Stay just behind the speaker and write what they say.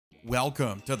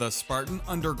Welcome to the Spartan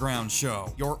Underground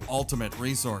Show, your ultimate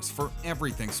resource for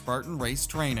everything Spartan race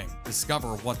training.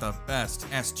 Discover what the best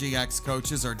SGX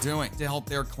coaches are doing to help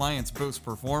their clients boost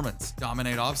performance,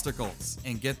 dominate obstacles,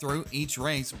 and get through each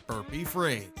race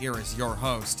burpee-free. Here is your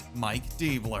host, Mike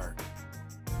Diebler.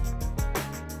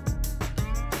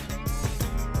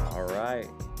 All right.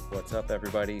 What's up,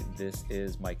 everybody? This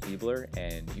is Mike Diebler,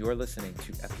 and you are listening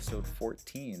to episode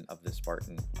 14 of the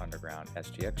Spartan Underground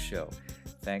SGX Show.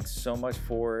 Thanks so much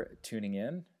for tuning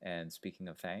in. And speaking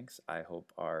of thanks, I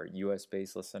hope our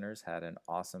US-based listeners had an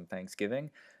awesome Thanksgiving.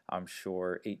 I'm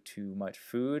sure ate too much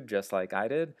food, just like I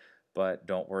did. But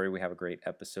don't worry, we have a great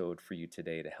episode for you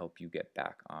today to help you get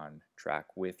back on track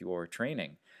with your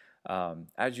training.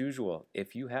 As usual,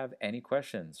 if you have any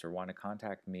questions or want to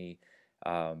contact me,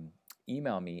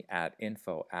 email me at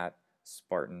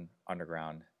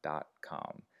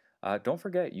info@spartanunderground.com. Don't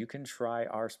forget, you can try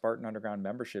our Spartan Underground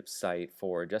membership site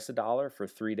for just $1 for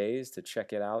 3 days to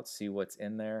check it out, see what's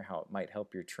in there, how it might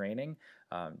help your training.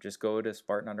 Just go to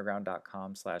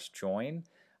spartanunderground.com/join.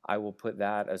 I will put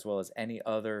that as well as any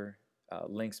other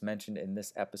links mentioned in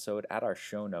this episode at our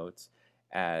show notes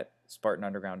at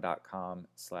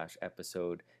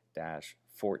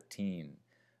spartanunderground.com/episode-14.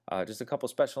 Just a couple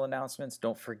special announcements.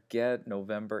 Don't forget,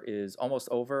 November is almost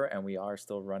over, and we are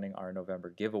still running our November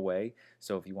giveaway.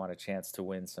 So if you want a chance to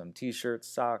win some t-shirts,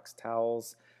 socks,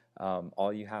 towels,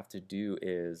 all you have to do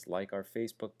is like our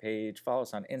Facebook page, follow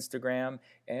us on Instagram,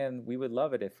 and we would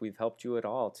love it if we've helped you at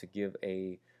all to give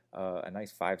a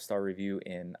nice 5-star review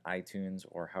in iTunes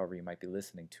or however you might be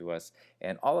listening to us.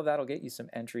 And all of that will get you some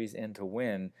entries in to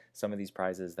win some of these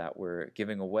prizes that we're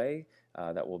giving away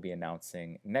that we'll be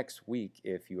announcing next week.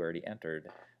 If you already entered,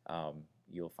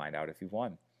 you'll find out if you've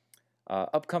won.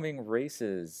 Upcoming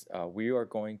races, we are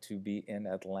going to be in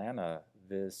Atlanta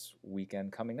this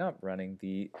weekend coming up running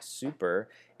the Super,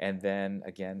 and then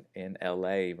again in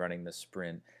LA running the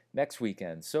Sprint next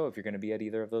weekend. So if you're going to be at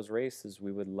either of those races,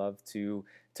 we would love to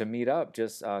meet up.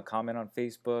 Just comment on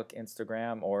Facebook,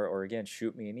 Instagram, or again,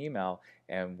 shoot me an email,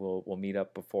 and we'll meet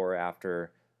up before or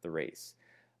after the race.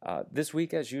 This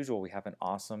week, as usual, we have an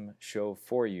awesome show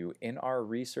for you. In our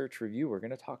research review, we're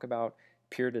going to talk about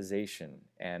periodization.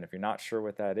 And if you're not sure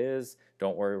what that is,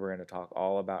 don't worry, we're going to talk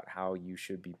all about how you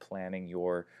should be planning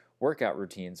your workout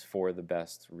routines for the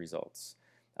best results.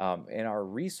 In our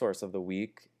resource of the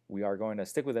week, we are going to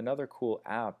stick with another cool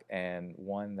app, and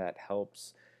one that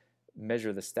helps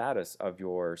measure the status of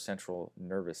your central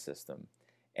nervous system.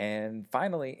 And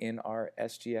finally, in our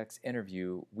SGX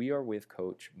interview, we are with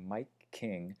Coach Mike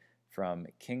King from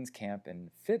King's Camp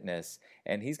and Fitness,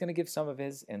 and he's going to give some of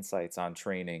his insights on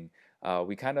training.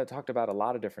 We kind of talked about a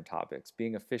lot of different topics: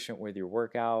 being efficient with your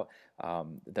workout,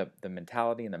 the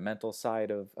mentality and the mental side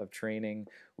of training.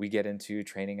 We get into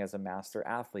training as a master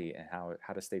athlete and how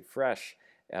to stay fresh,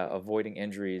 avoiding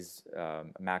injuries,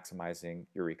 maximizing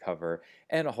your recovery,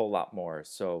 and a whole lot more.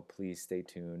 So please stay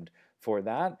tuned for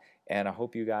that, and I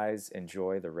hope you guys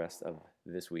enjoy the rest of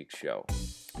this week's show.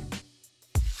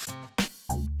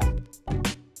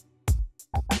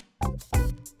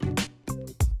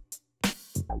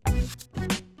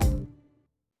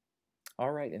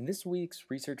 All right, in this week's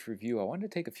research review, I wanted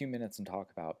to take a few minutes and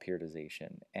talk about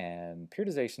periodization. And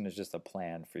periodization is just a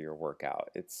plan for your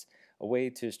workout. It's a way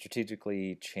to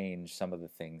strategically change some of the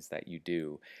things that you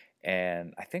do.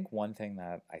 And I think one thing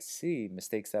that I see,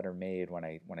 mistakes that are made when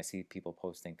I see people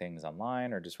posting things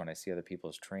online, or just when I see other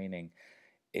people's training,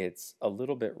 it's a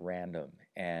little bit random,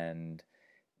 and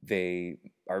they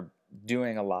are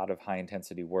doing a lot of high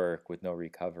intensity work with no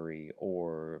recovery,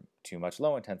 or too much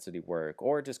low intensity work,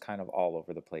 or just kind of all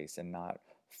over the place and not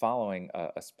following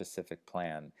a specific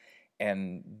plan.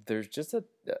 And there's just an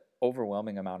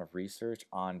overwhelming amount of research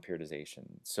on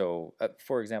periodization. So,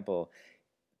 for example,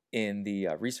 in the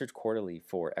Research Quarterly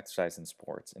for Exercise and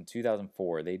Sports in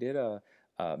 2004, they did a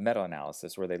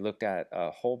meta-analysis where they looked at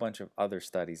a whole bunch of other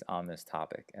studies on this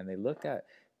topic, and they looked at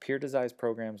periodized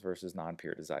programs versus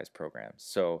non-periodized programs.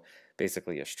 So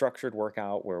basically a structured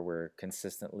workout where we're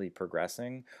consistently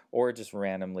progressing, or just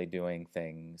randomly doing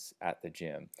things at the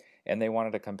gym. And they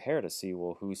wanted to compare to see,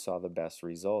 well, who saw the best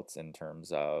results in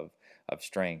terms of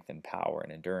strength and power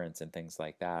and endurance and things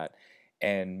like that.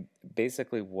 And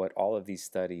basically what all of these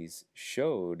studies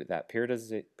showed, that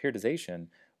periodization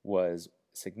was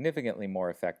significantly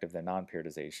more effective than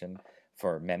non-periodization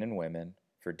for men and women,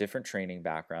 for different training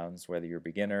backgrounds, whether you're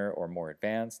beginner or more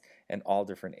advanced, and all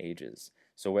different ages.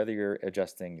 So whether you're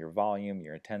adjusting your volume,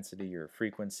 your intensity, your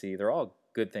frequency, they're all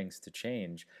good things to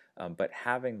change, but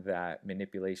having that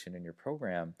manipulation in your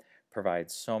program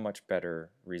provides so much better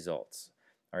results.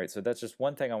 All right, so that's just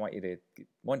one thing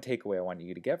one takeaway I want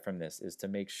you to get from this is to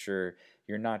make sure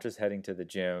you're not just heading to the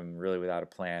gym really without a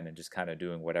plan and just kind of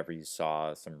doing whatever you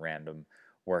saw, some random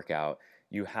workout.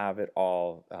 You have it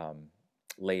all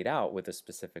laid out with a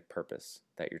specific purpose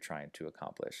that you're trying to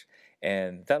accomplish.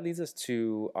 And that leads us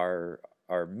to our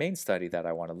main study that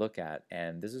I want to look at.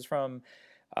 And this is from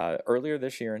earlier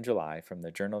this year in July from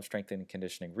the Journal of Strength and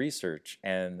Conditioning Research.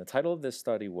 And the title of this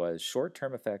study was Short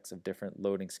Term Effects of Different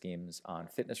Loading Schemes on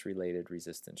Fitness Related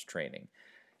Resistance Training.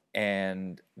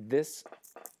 And this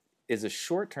is a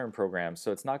short term program,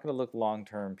 so it's not going to look long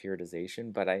term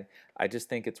periodization, but I just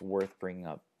think it's worth bringing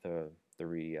up the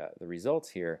results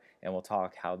here, and we'll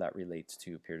talk how that relates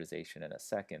to periodization in a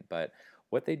second. But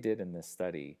what they did in this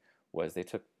study was they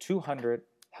took 200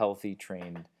 healthy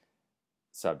trained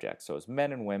subjects. So it was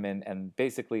men and women, and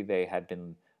basically they had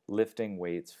been lifting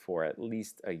weights for at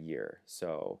least a year.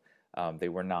 So they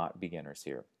were not beginners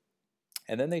here.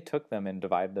 And then they took them and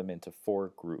divided them into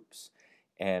 4 groups.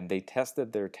 And they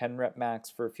tested their 10 rep max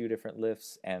for a few different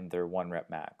lifts and their 1 rep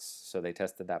max. So they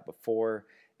tested that before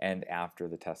and after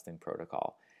the testing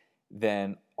protocol.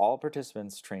 Then all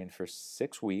participants trained for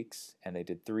 6 weeks, and they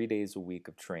did 3 days a week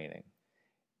of training.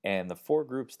 And the 4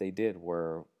 groups they did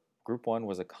were, group 1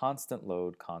 was a constant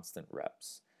load, constant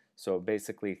reps. So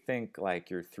basically think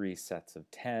like your 3 sets of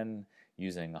 10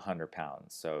 using 100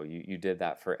 pounds. So you did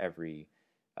that for every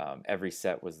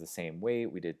set was the same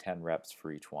weight. We did 10 reps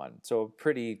for each one. So a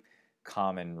pretty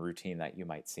common routine that you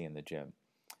might see in the gym.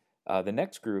 The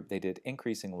next group, they did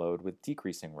increasing load with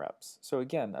decreasing reps. So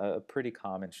again, a pretty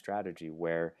common strategy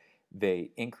where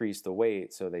they increased the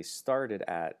weight. So they started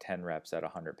at 10 reps at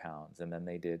 100 pounds, and then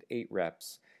they did 8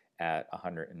 reps at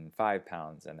 105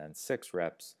 pounds, and then 6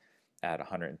 reps at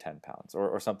 110 pounds,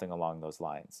 or something along those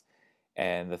lines.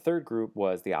 And the third group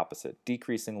was the opposite,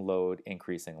 decreasing load,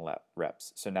 increasing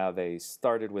reps. So now they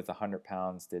started with 100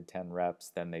 pounds, did 10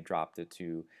 reps, then they dropped it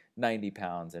to 90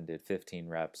 pounds and did 15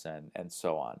 reps, and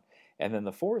so on. And then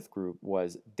the fourth group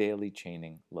was daily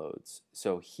chaining loads.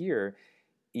 So here,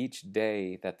 each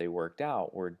day that they worked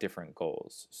out were different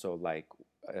goals. So like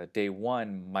day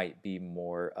 1 might be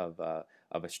more of a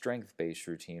strength-based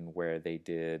routine where they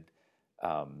did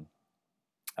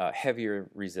heavier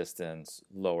resistance,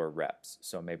 lower reps.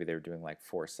 So maybe they were doing like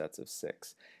 4 sets of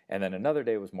 6. And then another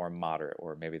day was more moderate,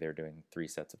 or maybe they're doing 3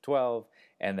 sets of 12.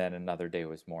 And then another day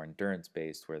was more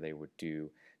endurance-based, where they would do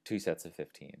 2 sets of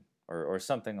 15, or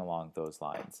something along those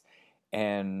lines.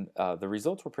 And the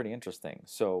results were pretty interesting.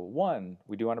 So one,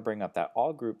 we do want to bring up that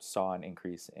all groups saw an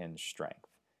increase in strength.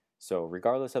 So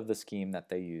regardless of the scheme that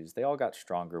they used, they all got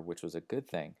stronger, which was a good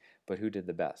thing. But who did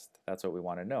the best? That's what we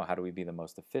want to know. How do we be the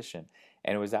most efficient?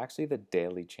 And it was actually the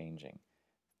daily changing.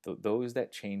 Those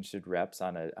that changed reps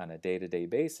on a day-to-day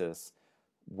basis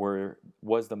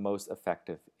was the most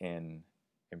effective in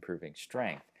improving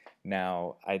strength.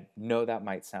 Now, I know that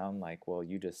might sound like, well,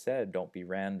 you just said don't be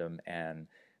random and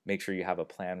make sure you have a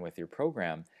plan with your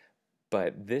program.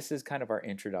 But this is kind of our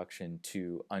introduction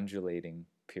to undulating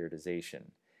periodization.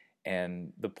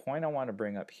 And the point I want to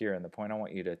bring up here, and the point I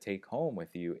want you to take home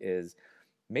with you, is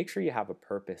make sure you have a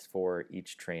purpose for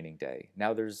each training day.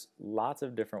 Now, there's lots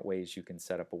of different ways you can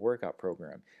set up a workout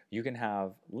program. You can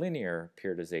have linear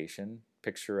periodization,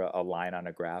 picture a line on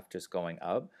a graph just going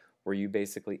up, where you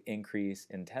basically increase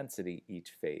intensity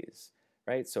each phase,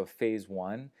 right? So phase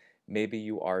 1, maybe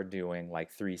you are doing like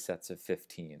 3 sets of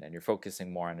 15 and you're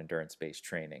focusing more on endurance-based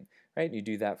training, right? You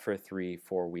do that for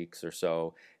 3-4 weeks or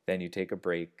so, then you take a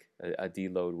break, a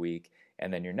deload week,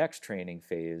 and then your next training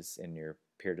phase in your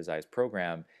periodized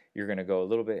program, you're going to go a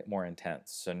little bit more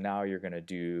intense. So now you're going to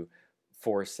do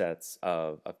 4 sets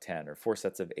of 10 or 4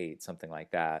 sets of 8, something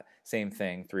like that. Same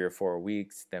thing, 3 or 4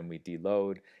 weeks, then we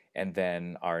deload. And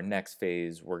then our next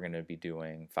phase, we're going to be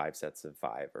doing 5 sets of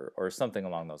 5 or something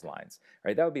along those lines,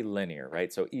 right? That would be linear,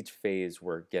 right? So each phase,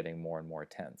 we're getting more and more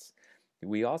tense.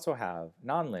 We also have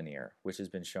nonlinear, which has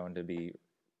been shown to be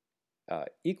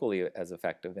equally as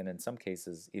effective, and in some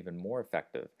cases even more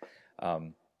effective.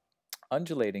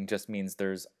 Undulating just means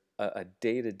there's a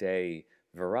day-to-day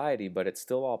variety, but it's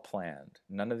still all planned.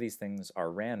 None of these things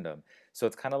are random. So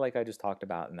it's kind of like I just talked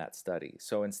about in that study.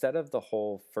 So instead of the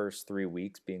whole first 3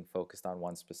 weeks being focused on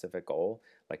one specific goal,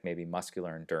 like maybe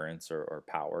muscular endurance or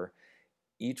power,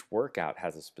 each workout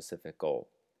has a specific goal.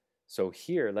 So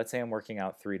here, let's say I'm working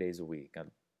out 3 days a week. I'll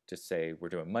just say we're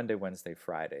doing Monday, Wednesday,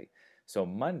 Friday. So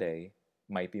Monday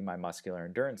might be my muscular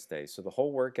endurance day. So the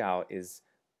whole workout is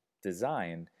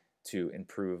designed to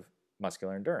improve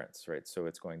muscular endurance, right? So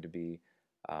it's going to be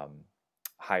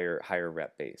higher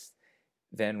rep based.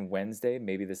 Then Wednesday,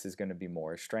 maybe this is going to be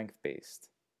more strength based,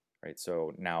 right?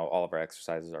 So now all of our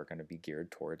exercises are going to be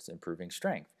geared towards improving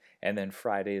strength. And then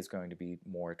Friday is going to be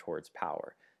more towards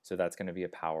power. So that's going to be a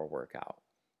power workout,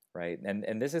 right?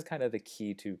 And this is kind of the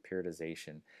key to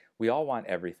periodization. We all want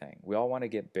everything. We all want to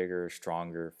get bigger,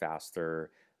 stronger,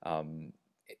 faster, um,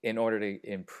 in order to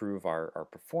improve our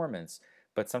performance.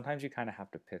 But sometimes you kind of have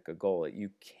to pick a goal.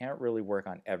 You can't really work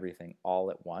on everything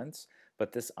all at once.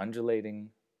 But this undulating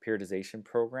periodization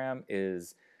program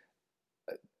is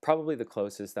probably the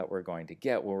closest that we're going to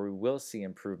get, where we will see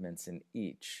improvements in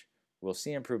each. We'll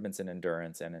see improvements in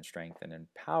endurance and in strength and in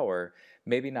power,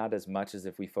 maybe not as much as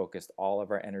if we focused all of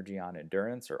our energy on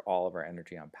endurance or all of our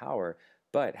energy on power,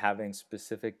 but having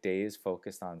specific days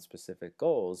focused on specific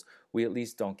goals, we at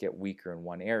least don't get weaker in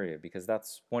one area, because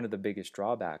that's one of the biggest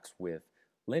drawbacks with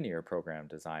linear program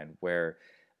design, where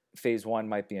phase one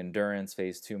might be endurance,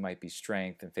 phase two might be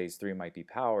strength, and phase three might be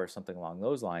power, something along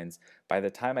those lines. By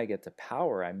the time I get to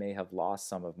power, I may have lost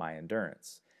some of my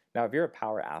endurance. Now, if you're a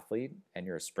power athlete and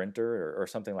you're a sprinter or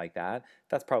something like that,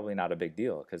 that's probably not a big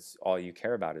deal, because all you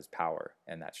care about is power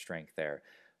and that strength there.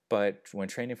 But when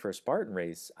training for a Spartan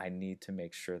race, I need to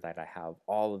make sure that I have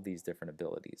all of these different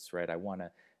abilities, right? I want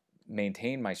to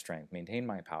maintain my strength, maintain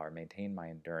my power, maintain my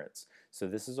endurance. So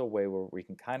this is a way where we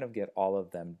can kind of get all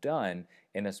of them done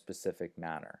in a specific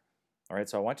manner. All right,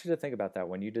 so I want you to think about that.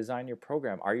 When you design your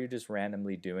program, are you just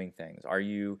randomly doing things? Are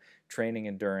you training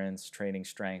endurance, training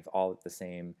strength all at the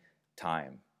same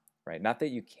time, right? Not that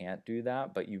you can't do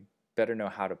that, but you better know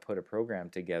how to put a program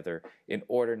together in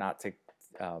order not to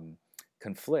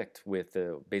conflict with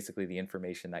basically the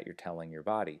information that you're telling your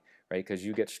body, right? Because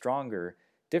you get stronger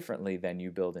differently than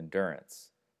you build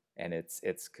endurance. And it's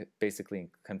basically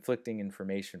conflicting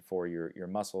information for your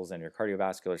muscles and your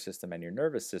cardiovascular system and your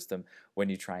nervous system when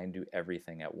you try and do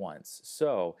everything at once.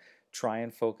 So try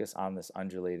and focus on this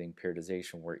undulating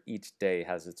periodization where each day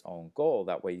has its own goal.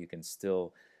 That way you can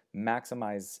still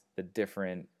maximize the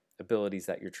different abilities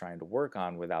that you're trying to work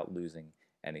on without losing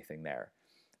anything there.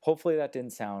 Hopefully that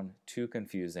didn't sound too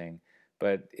confusing.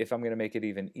 But if I'm going to make it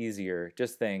even easier,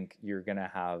 just think you're going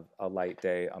to have a light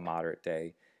day, a moderate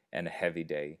day, and a heavy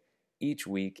day each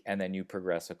week, and then you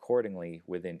progress accordingly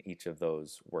within each of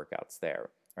those workouts there.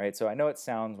 Right? So I know it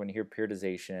sounds, when you hear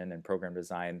periodization and program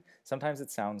design, sometimes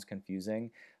it sounds confusing,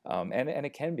 and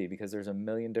it can be, because there's a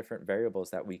million different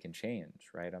variables that we can change.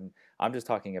 Right? I'm just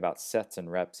talking about sets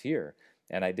and reps here.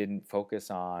 And I didn't focus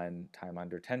on time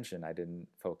under tension. I didn't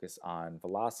focus on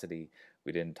velocity.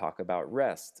 We didn't talk about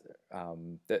rest.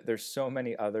 There's so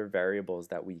many other variables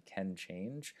that we can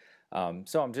change.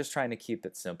 So I'm just trying to keep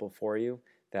it simple for you,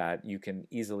 that you can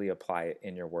easily apply it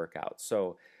in your workout.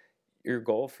 So your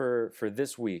goal for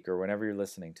this week, or whenever you're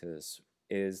listening to this,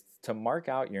 is to mark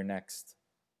out your next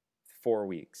 4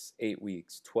 weeks, 8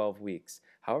 weeks, 12 weeks,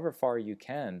 however far you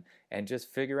can, and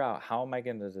just figure out, how am I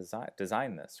going to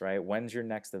design this, right? When's your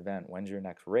next event? When's your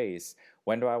next race?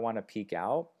 When do I want to peak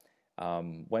out?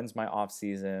 When's my off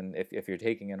season? If you're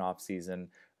taking an off season,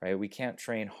 right? We can't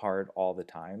train hard all the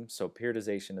time. So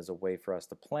periodization is a way for us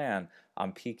to plan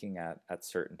on peaking at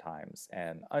certain times.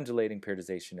 And undulating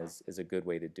periodization is a good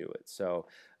way to do it. So,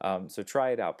 so try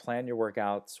it out. Plan your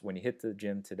workouts. When you hit the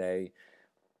gym today,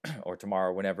 or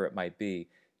tomorrow, whenever it might be,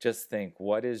 just think,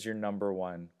 what is your number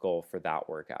one goal for that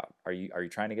workout? Are you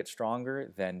trying to get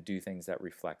stronger? Then do things that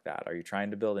reflect that. Are you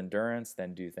trying to build endurance?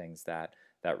 Then do things that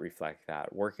reflect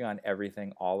that. Working on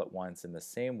everything all at once in the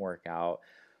same workout,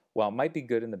 well, it might be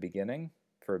good in the beginning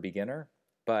for a beginner,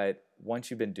 but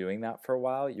once you've been doing that for a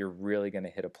while, you're really going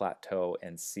to hit a plateau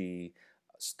and see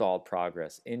stalled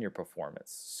progress in your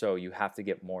performance. So you have to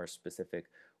get more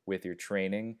specific with your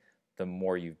training. The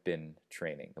more you've been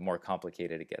training, the more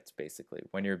complicated it gets, basically.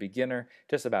 When you're a beginner,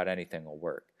 just about anything will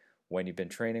work. When you've been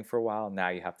training for a while, now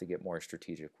you have to get more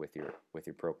strategic with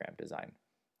your program design.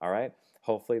 All right?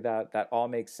 Hopefully that all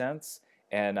makes sense,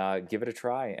 and give it a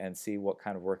try and see what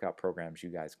kind of workout programs you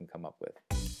guys can come up with.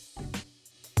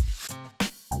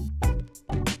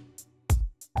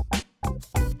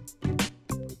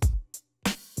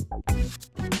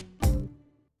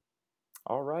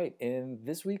 All right, in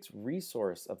this week's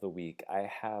resource of the week, I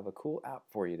have a cool app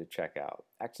for you to check out.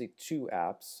 Actually, two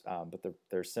apps, but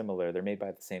they're similar. They're made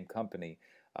by the same company.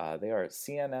 They are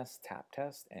CNS Tap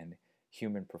Test and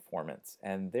Human Performance,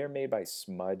 and they're made by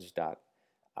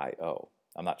smudge.io.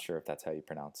 I'm not sure if that's how you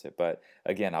pronounce it, but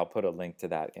again, I'll put a link to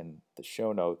that in the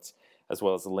show notes, as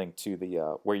well as a link to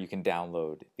the where you can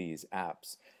download these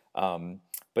apps.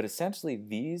 But essentially,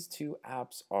 these two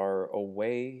apps are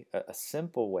a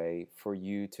simple way for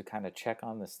you to kind of check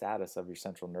on the status of your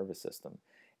central nervous system.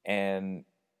 And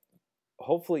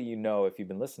hopefully, if you've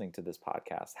been listening to this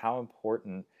podcast, how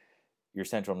important your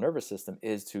central nervous system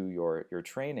is to your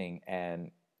training,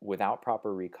 and without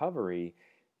proper recovery,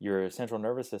 your central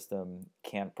nervous system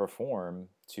can't perform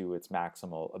to its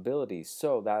maximal ability.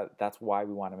 So that's why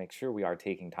we want to make sure we are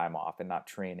taking time off and not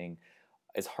training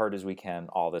as hard as we can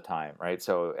all the time, right?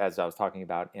 So as I was talking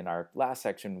about in our last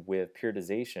section with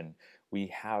periodization, we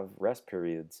have rest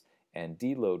periods and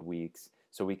deload weeks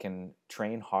so we can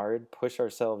train hard, push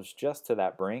ourselves just to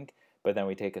that brink, but then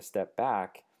we take a step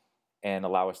back and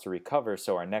allow us to recover,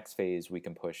 so our next phase we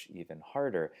can push even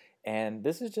harder. And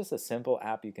this is just a simple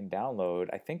app you can download.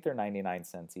 I think they're 99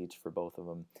 cents each for both of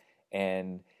them.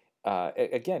 And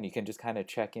again, you can just kind of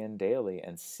check in daily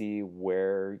and see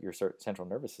where your central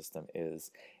nervous system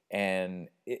is. And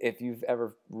if you've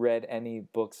ever read any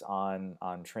books on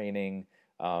training,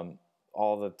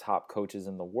 all the top coaches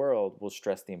in the world will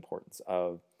stress the importance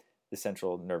of the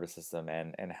central nervous system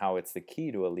and how it's the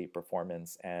key to elite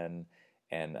performance and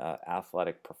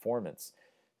athletic performance.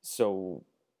 So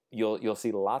you'll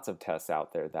see lots of tests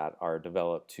out there that are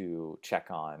developed to check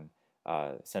on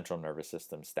central nervous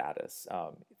system status.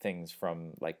 Things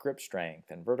from like grip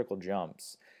strength and vertical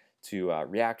jumps to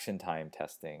reaction time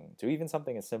testing, to even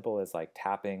something as simple as like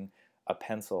tapping a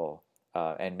pencil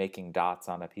and making dots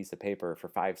on a piece of paper for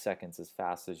 5 seconds as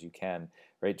fast as you can,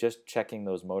 right? Just checking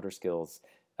those motor skills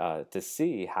to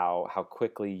see how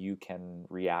quickly you can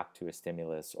react to a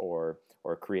stimulus or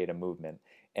create a movement.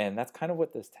 And that's kind of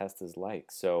what this test is like.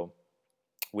 So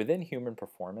within human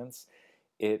performance,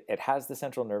 it has the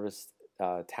central nervous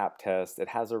tap test, it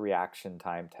has a reaction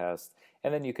time test,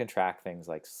 and then you can track things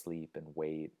like sleep and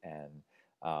weight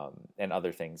and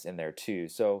other things in there too.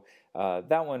 So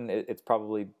that one, it's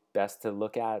probably best to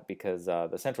look at because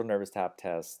the central nervous tap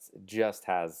test just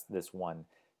has this one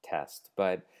test.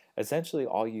 But essentially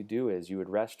all you do is you would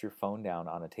rest your phone down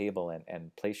on a table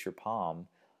and place your palm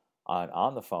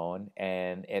on the phone,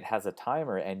 and it has a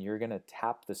timer, and you're going to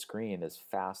tap the screen as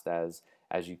fast as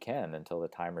you can until the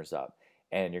timer's up.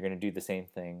 And you're going to do the same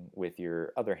thing with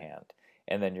your other hand.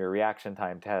 And then your reaction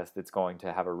time test, it's going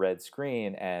to have a red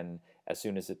screen, and as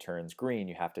soon as it turns green,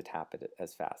 you have to tap it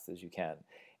as fast as you can.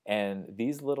 And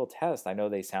these little tests, I know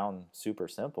they sound super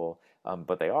simple,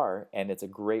 but they are, and it's a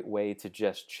great way to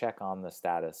just check on the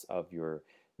status of your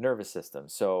nervous system.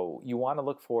 So you want to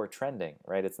look for trending,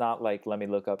 right? It's not like, let me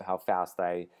look up how fast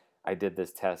I did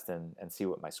this test and see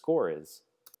what my score is.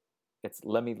 It's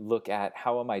let me look at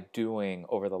how am I doing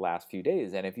over the last few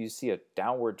days. And if you see a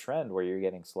downward trend where you're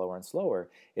getting slower and slower,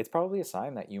 it's probably a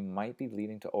sign that you might be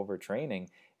leading to overtraining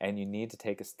and you need to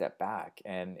take a step back.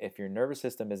 And if your nervous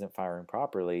system isn't firing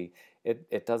properly,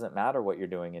 it doesn't matter what you're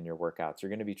doing in your workouts. You're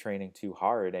going to be training too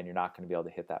hard and you're not going to be able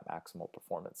to hit that maximal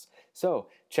performance. So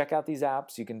check out these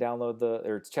apps. You can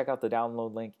check out the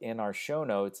download link in our show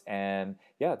notes. And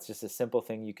yeah, it's just a simple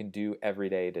thing you can do every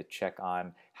day to check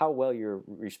on how well you're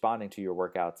responding to your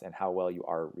workouts and how well you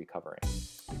are recovering.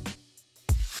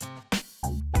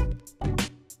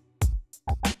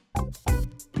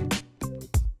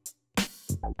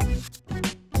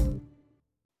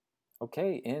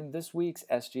 Okay, in this week's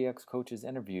SGX Coaches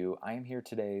interview, I am here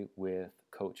today with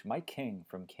Coach Mike King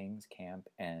from King's Camp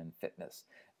and Fitness.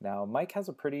 Now, Mike has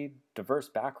a pretty diverse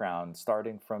background,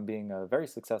 starting from being a very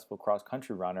successful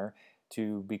cross-country runner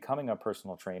to becoming a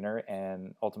personal trainer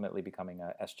and ultimately becoming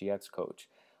a SGX coach.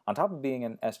 On top of being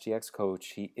an SGX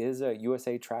coach, he is a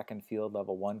USA Track and Field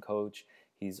Level 1 coach.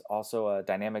 He's also a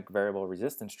dynamic variable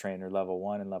resistance trainer, level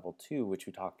 1 and level 2, which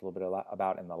we talked a little bit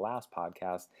about in the last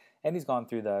podcast. And he's gone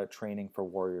through the Training for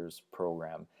Warriors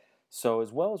program. So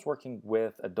as well as working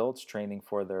with adults training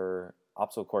for their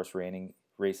obstacle course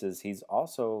races, he's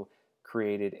also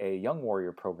created a Young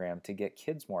Warrior program to get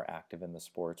kids more active in the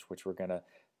sports, which we're going to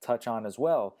touch on as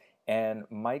well. And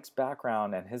Mike's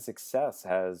background and his success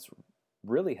has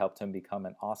really helped him become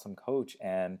an awesome coach.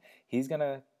 And he's going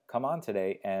to come on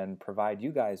today and provide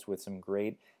you guys with some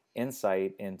great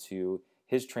insight into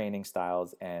his training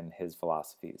styles and his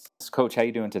philosophies. Coach, how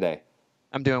you doing today?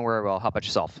 I'm doing very well. How about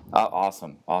yourself?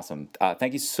 Awesome.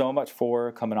 Thank you so much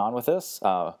for coming on with us.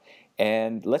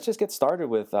 And let's just get started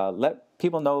with let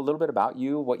people know a little bit about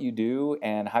you, what you do,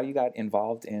 and how you got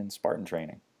involved in Spartan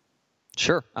training.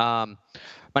 Sure.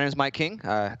 My name is Mike King,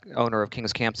 owner of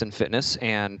King's Camps and Fitness,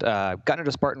 and got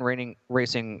into Spartan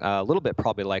racing a little bit,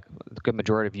 probably like the good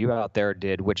majority of you out there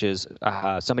did, which is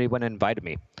somebody went and invited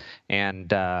me.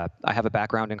 And I have a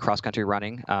background in cross-country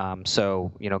running,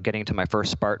 so getting to my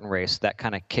first Spartan race, that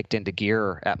kind of kicked into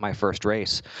gear at my first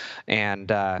race. And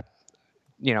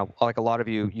like a lot of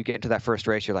you get into that first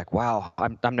race, you're like, wow,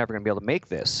 I'm never going to be able to make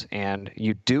this. And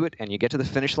you do it, and you get to the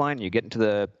finish line, you get into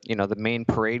the main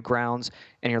parade grounds,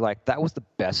 and you're like, that was the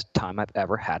best time I've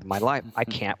ever had in my life. I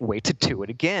can't wait to do it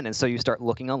again. And so you start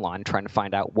looking online, trying to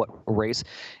find out what race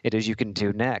it is you can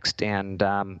do next. And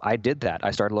I did that.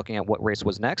 I started looking at what race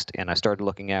was next, and I started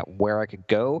looking at where I could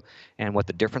go and what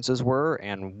the differences were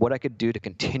and what I could do to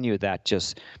continue that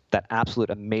absolute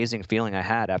amazing feeling I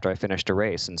had after I finished a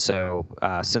race. And so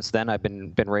since then, I've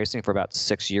been racing for about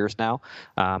 6 years now.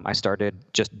 I started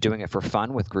just doing it for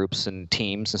fun with groups and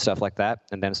teams and stuff like that,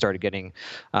 and then started getting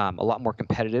a lot more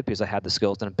competitive because I had the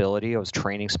skills and ability. I was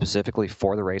training specifically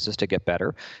for the races to get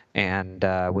better, and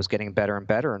was getting better and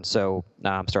better. And so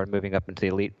started moving up into the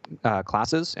elite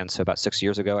classes. And so about 6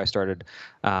 years ago, I started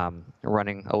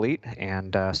running elite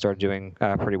and started doing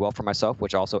pretty well for myself,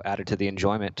 which also added to the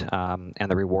enjoyment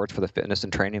and the rewards for the fitness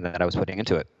and training that I was putting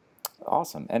into it.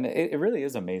 Awesome. And it really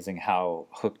is amazing how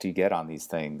hooked you get on these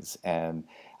things. And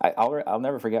I'll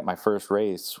never forget my first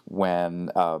race when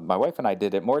my wife and I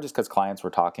did it more just because clients were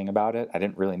talking about it. I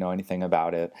didn't really know anything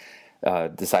about it.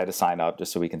 Decided to sign up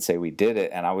just so we can say we did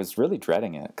it. And I was really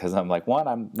dreading it because I'm like, one,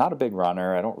 I'm not a big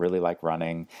runner. I don't really like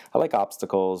running. I like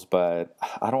obstacles, but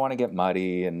I don't want to get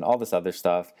muddy and all this other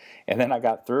stuff. And then I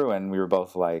got through and we were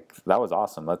both like, that was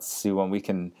awesome. Let's see when we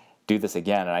can do this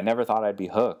again. And I never thought I'd be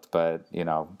hooked, but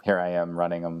here I am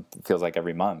running them. It feels like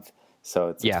every month. So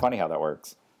it's funny how that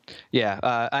works.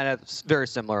 Yeah, and it's very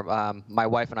similar. My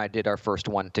wife and I did our first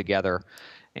one together,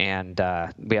 and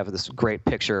we have this great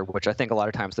picture, which I think a lot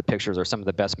of times the pictures are some of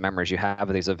the best memories you have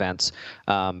of these events.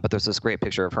 But there's this great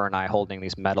picture of her and I holding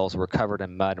these medals. We're covered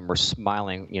in mud, and we're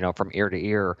smiling, from ear to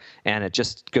ear. And it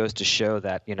just goes to show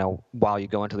that, while you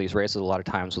go into these races a lot of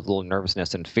times with a little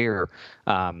nervousness and fear,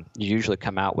 you usually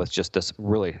come out with just this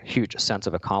really huge sense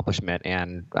of accomplishment.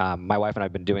 And my wife and I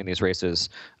have been doing these races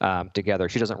together.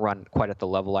 She doesn't run quite at the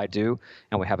level I do,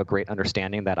 and we have a great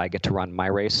understanding that I get to run my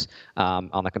race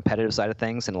on the competitive side of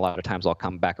things. And a lot of times I'll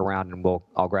come back around and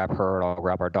I'll grab her and I'll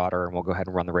grab our daughter and we'll go ahead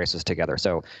and run the races together.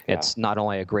 So it's not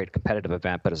only a great competitive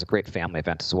event, but it's a great family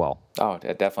event as well. Oh,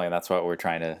 definitely. And that's what we're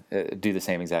trying to do, the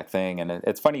same exact thing. And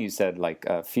it's funny you said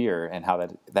fear and how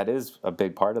that is a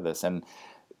big part of this. And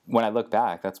when I look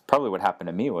back, that's probably what happened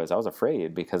to me. Was I was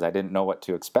afraid because I didn't know what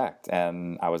to expect,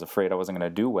 and I was afraid I wasn't going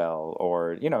to do well,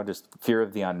 or just fear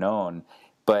of the unknown.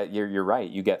 But you're right.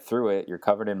 You get through it. You're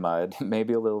covered in mud,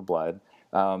 maybe a little blood,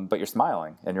 but you're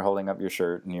smiling and you're holding up your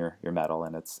shirt and your medal,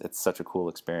 and it's such a cool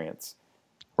experience.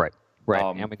 Right.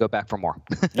 And we go back for more.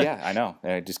 Yeah, I know.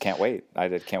 I just can't wait. I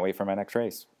can't wait for my next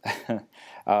race.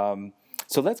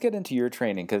 So let's get into your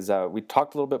training, because we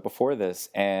talked a little bit before this,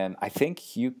 and I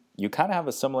think you kind of have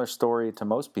a similar story to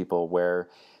most people where,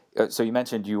 so you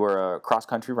mentioned you were a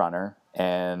cross-country runner,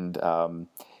 and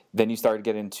then you started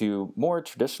getting into more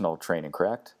traditional training,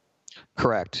 correct?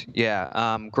 Correct.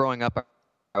 Yeah. Growing up,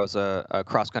 I was a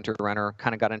cross-country runner,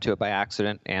 kind of got into it by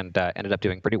accident, and ended up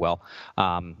doing pretty well,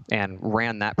 and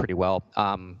ran that pretty well.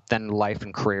 Then life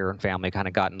and career and family kind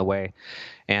of got in the way,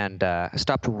 and I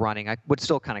stopped running. I would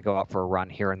still kind of go out for a run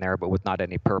here and there, but with not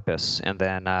any purpose. And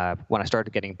then when I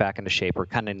started getting back into shape, or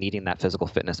kind of needing that physical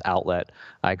fitness outlet,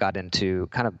 I got into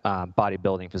kind of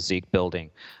bodybuilding, physique building.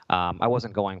 I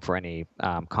wasn't going for any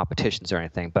competitions or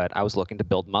anything, but I was looking to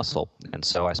build muscle, and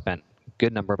so I spent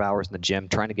good number of hours in the gym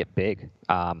trying to get big.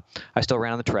 I still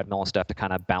ran on the treadmill and stuff to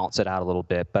kind of balance it out a little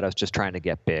bit, but I was just trying to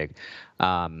get big.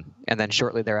 And then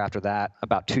shortly thereafter that,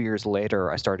 about 2 years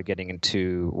later, I started getting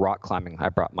into rock climbing. I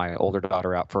brought my older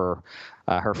daughter out for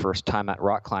her first time at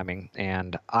rock climbing,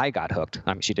 and I got hooked.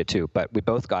 I mean, she did too, but we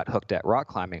both got hooked at rock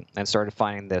climbing and started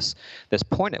finding this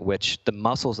point at which the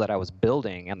muscles that I was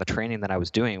building and the training that I was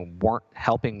doing weren't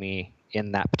helping me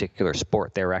in that particular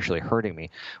sport. They were actually hurting me.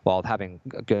 While having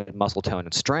a good muscle tone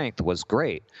and strength was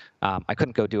great, I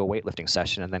couldn't go do a weightlifting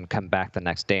session and then come back the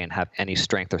next day and have any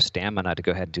strength or stamina to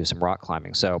go ahead and do some rock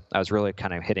climbing. So I was really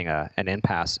kind of hitting an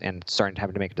impasse and starting to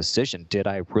have to make a decision. Did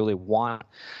I really want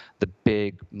the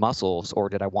big muscles, or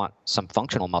did I want some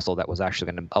functional muscle that was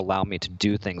actually going to allow me to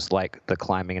do things like the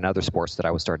climbing and other sports that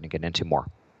I was starting to get into more?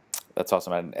 That's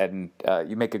awesome. And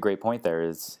you make a great point there,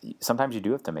 is sometimes you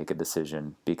do have to make a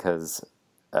decision, because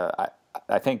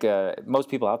I think most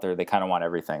people out there, they kind of want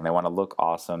everything. They want to look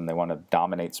awesome. They want to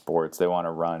dominate sports. They want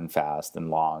to run fast and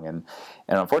long. And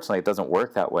unfortunately, it doesn't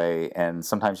work that way. And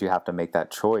sometimes you have to make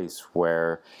that choice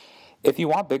where, if you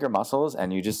want bigger muscles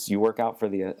and you work out for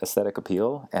the aesthetic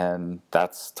appeal, and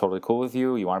that's totally cool with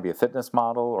you, you want to be a fitness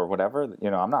model or whatever,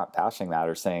 I'm not bashing that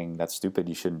or saying that's stupid,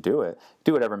 you shouldn't do it.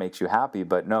 Do whatever makes you happy,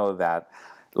 but know that,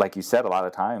 like you said, a lot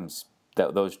of times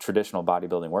those traditional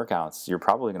bodybuilding workouts, you're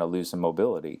probably going to lose some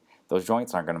mobility. those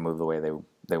joints aren't going to move the way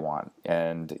they want.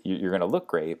 And you're going to look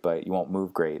great, but you won't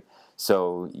move great.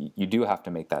 So you do have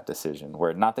to make that decision,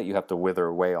 where not that you have to wither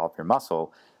away all of your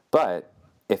muscle, but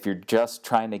if you're just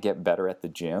trying to get better at the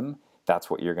gym, that's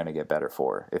what you're going to get better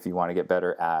for. If you want to get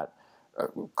better at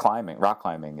climbing, rock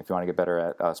climbing, if you want to get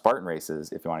better at Spartan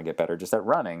races, if you want to get better just at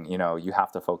running, you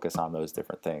have to focus on those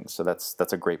different things. So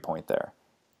that's a great point there.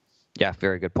 Yeah,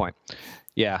 very good point.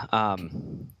 Yeah.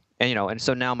 And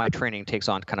so now my training takes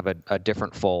on kind of a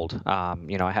different fold.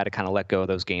 I had to kind of let go of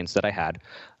those gains that I had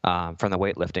from the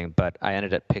weightlifting, but I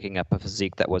ended up picking up a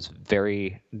physique that was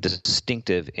very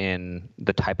distinctive in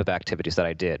the type of activities that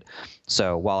I did.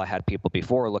 So while I had people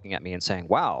before looking at me and saying,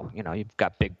 wow, you've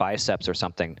got big biceps or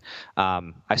something,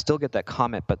 I still get that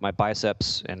comment, but my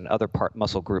biceps and other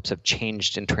muscle groups have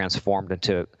changed and transformed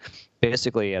into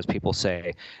basically, as people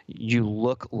say, you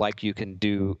look like you can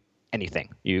do anything.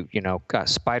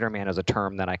 Spider-Man is a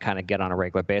term that I kind of get on a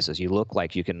regular basis. You look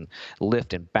like you can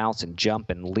lift and bounce and jump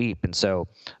and leap. And so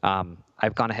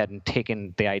I've gone ahead and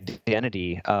taken the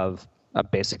identity of a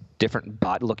basic different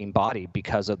looking body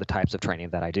because of the types of training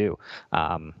that I do.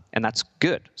 And that's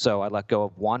good. So I let go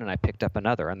of one and I picked up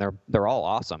another, and they're all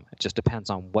awesome. It just depends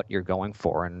on what you're going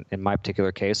for. And in my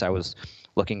particular case, I was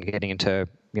looking at getting into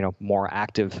more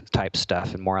active type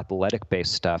stuff and more athletic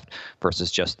based stuff versus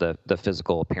just the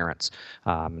physical appearance.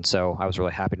 And so I was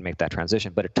really happy to make that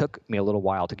transition, but it took me a little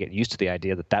while to get used to the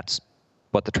idea that that's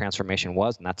what the transformation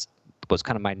was, and that's was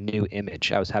kind of my new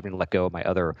image. I was having to let go of my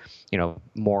other,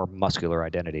 more muscular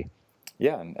identity.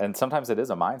 Yeah, and sometimes it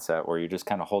is a mindset where you're just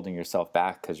kind of holding yourself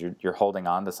back because you're holding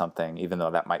on to something, even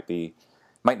though that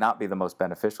might not be the most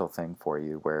beneficial thing for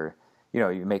you. Where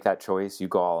you make that choice, you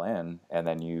go all in, and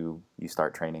then you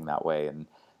start training that way, and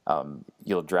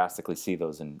you'll drastically see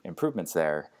those improvements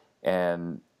there.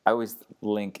 And I always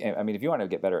link. I mean, if you want to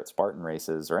get better at Spartan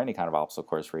races or any kind of obstacle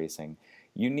course racing,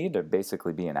 you need to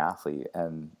basically be an athlete.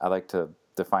 And I like to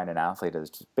define an athlete as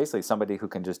just basically somebody who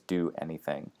can just do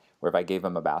anything. Where if I gave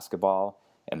them a basketball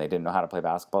and they didn't know how to play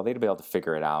basketball, they'd be able to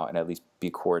figure it out and at least be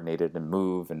coordinated and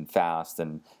move and fast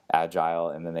and agile,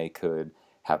 and then they could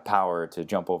have power to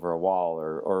jump over a wall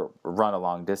or run a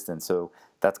long distance. So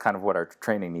that's kind of what our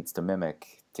training needs to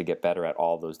mimic to get better at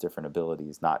all those different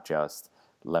abilities, not just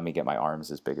let me get my arms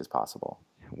as big as possible.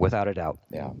 Without a doubt.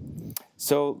 Yeah.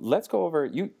 So let's go over,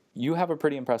 you have a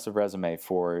pretty impressive resume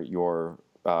for your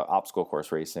obstacle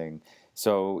course racing.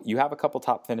 So you have a couple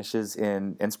top finishes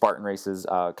in Spartan races.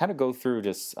 Kind of go through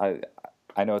just,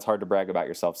 I know it's hard to brag about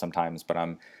yourself sometimes, but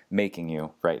I'm making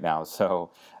you right now.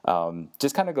 So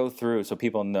just kind of go through so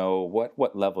people know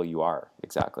what level you are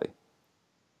exactly.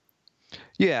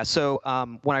 Yeah, so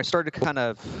when I started kind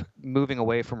of moving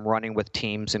away from running with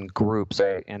teams and groups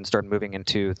and started moving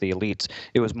into the elites,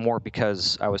 it was more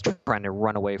because I was trying to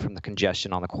run away from the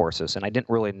congestion on the courses, and I didn't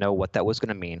really know what that was going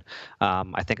to mean.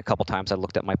 I think a couple times I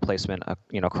looked at my placement,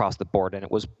 across the board, and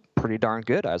it was pretty darn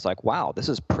good. I was like, wow, this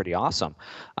is pretty awesome.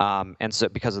 And so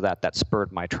because of that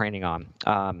spurred my training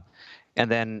on. And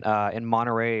then in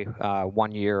Monterey,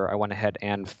 one year, I went ahead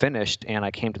and finished, and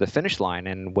I came to the finish line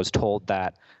and was told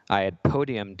that I had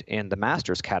podiumed in the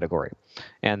Masters category.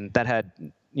 And that had,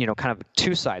 kind of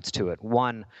two sides to it.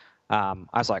 One, I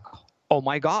was like, oh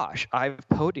my gosh, I've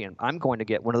podiumed. I'm going to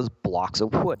get one of those blocks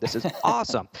of wood. This is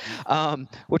awesome,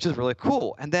 which is really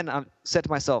cool. And then I said to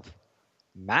myself,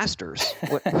 Masters?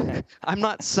 I'm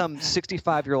not some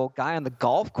 65-year-old guy on the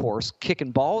golf course kicking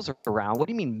balls around. What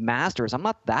do you mean Masters? I'm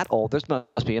not that old. There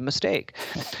must be a mistake.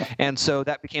 And so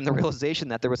that became the realization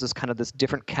that there was this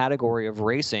different category of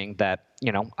racing that,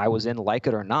 I was in, like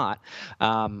it or not,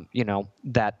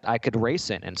 that I could race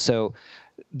in. And so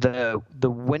the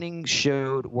winning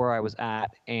showed where I was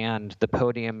at, and the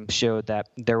podium showed that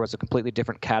there was a completely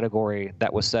different category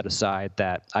that was set aside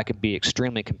that I could be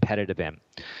extremely competitive in.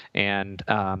 And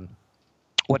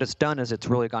what it's done is it's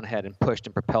really gone ahead and pushed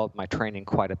and propelled my training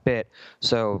quite a bit.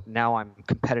 So now I'm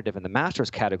competitive in the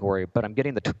Masters category, but I'm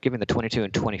giving the 22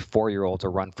 and 24-year-olds a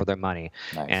run for their money.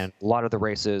 Nice. And a lot of the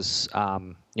races,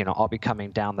 I'll be coming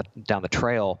down the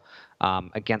trail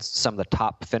against some of the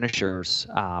top finishers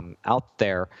out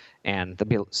there, and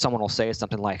someone will say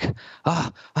something like,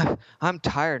 I'm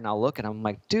tired, and I'll look and I'm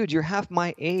like, dude, you're half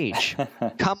my age.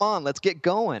 Come on, let's get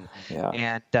going. Yeah.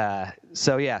 And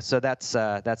so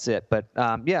that's it. But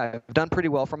I've done pretty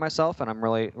well for myself, and I'm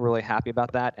really, really happy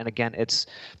about that. And again, it's,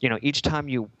 each time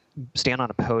you stand on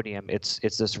a podium, it's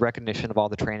this recognition of all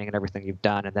the training and everything you've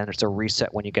done, and then it's a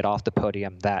reset when you get off the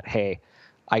podium that, hey,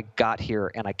 I got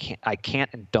here and I can't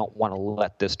and don't want to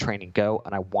let this training go,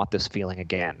 and I want this feeling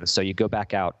again. And so you go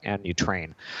back out and you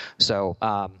train. So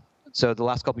the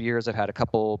last couple of years, I've had a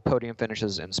couple podium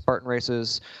finishes in Spartan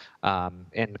races.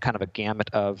 in kind of a gamut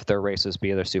of their races,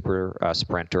 be either super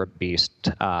sprint or a beast.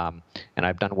 And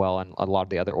I've done well in a lot of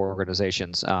the other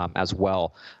organizations as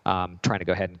well, trying to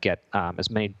go ahead and get as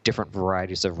many different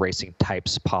varieties of racing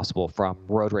types possible, from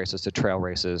road races to trail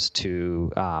races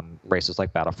to races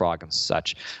like Battle Frog and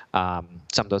such.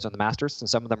 Some of those are the Masters, and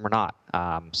some of them are not.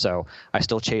 So I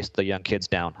still chase the young kids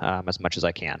down as much as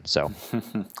I can. So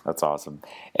That's awesome.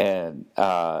 And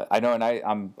I know, and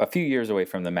I'm a few years away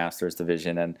from the Masters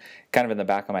division, and kind of in the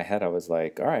back of my head, I was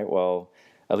like, all right, well,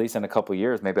 at least in a couple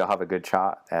years, maybe I'll have a good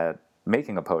shot at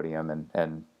making a podium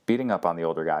and beating up on the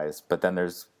older guys. But then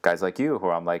there's guys like you who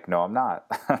I'm like, no, I'm not.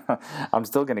 I'm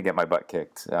still going to get my butt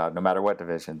kicked no matter what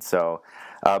division. So,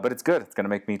 but it's good. It's going to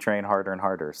make me train harder and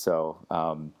harder. So,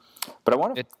 but I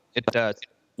want to. It does.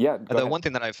 Yeah. The one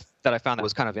thing that I found that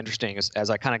was kind of interesting is, as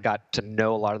I kind of got to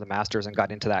know a lot of the Masters and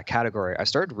got into that category, I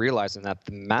started realizing that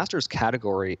the Masters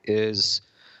category is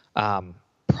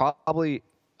probably,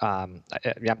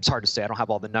 it's hard to say, I don't have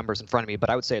all the numbers in front of me, but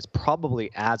I would say it's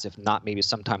probably as, if not maybe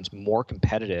sometimes more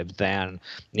competitive than,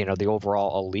 the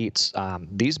overall elites.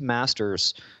 These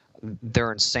Masters,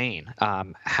 they're insane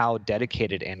how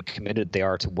dedicated and committed they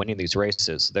are to winning these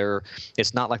races.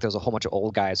 It's not like there's a whole bunch of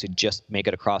old guys who just make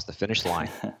it across the finish line.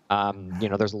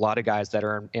 There's a lot of guys that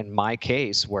are, in my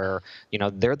case, where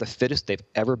they're the fittest they've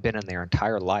ever been in their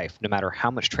entire life, no matter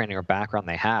how much training or background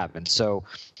they have. And so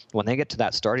when they get to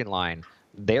that starting line,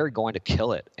 they're going to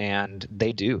kill it, and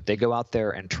they do. They go out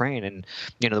there and train, and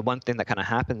the one thing that kind of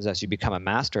happens as you become a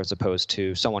master as opposed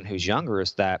to someone who's younger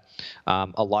is that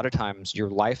a lot of times your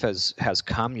life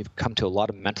you've come to a lot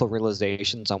of mental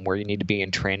realizations on where you need to be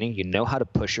in training. You know how to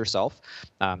push yourself.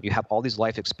 You have all these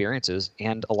life experiences,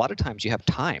 and a lot of times you have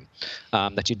time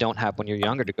that you don't have when you're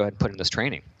younger to go ahead and put in this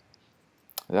training.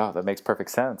 Yeah, that makes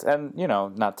perfect sense. And,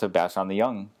 not to bash on the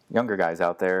younger guys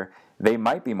out there, they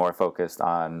might be more focused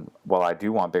on, well, I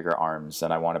do want bigger arms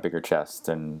and I want a bigger chest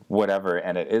and whatever,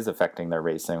 and it is affecting their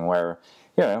racing, where,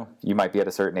 you might be at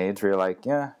a certain age where you're like,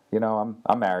 yeah,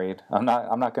 I'm married. I'm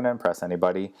not going to impress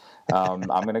anybody. I'm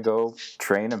going to go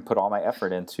train and put all my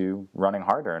effort into running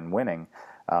harder and winning.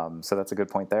 So that's a good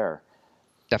point there.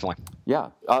 Definitely. Yeah.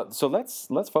 So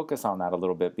let's focus on that a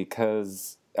little bit,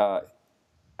 because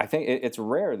I think it's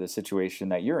rare, the situation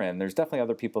that you're in. There's definitely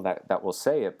other people that will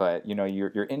say it, but you're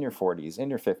in your 40s, in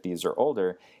your 50s or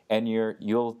older, and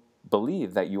you'll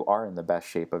believe that you are in the best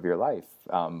shape of your life.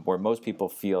 Where most people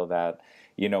feel that,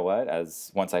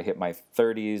 as once I hit my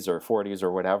 30s or 40s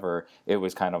or whatever, it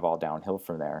was kind of all downhill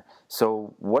from there.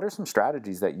 So what are some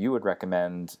strategies that you would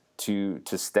recommend to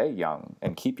stay young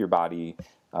and keep your body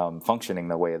functioning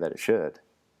the way that it should?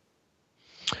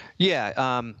 Yeah.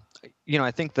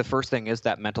 I think the first thing is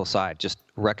that mental side, just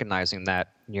recognizing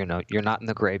that, you're not in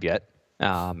the grave yet.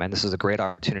 And this is a great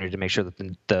opportunity to make sure that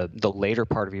the later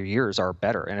part of your years are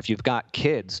better. And if you've got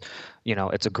kids,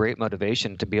 it's a great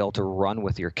motivation to be able to run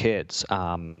with your kids,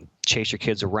 chase your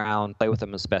kids around, play with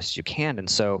them as best you can. And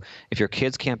so if your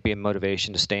kids can't be a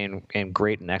motivation to stay in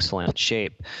great and excellent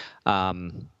shape,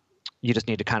 you just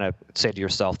need to kind of say to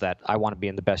yourself that I want to be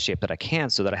in the best shape that I can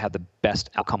so that I have the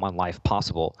best outcome on life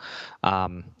possible.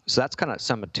 So that's kind of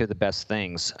some of the best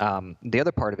things. The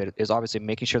other part of it is obviously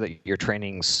making sure that your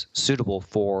training's suitable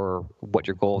for what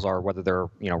your goals are, whether they're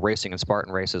racing in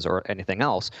Spartan races or anything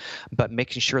else, but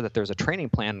making sure that there's a training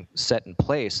plan set in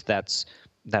place that's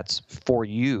for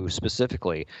you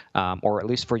specifically, or at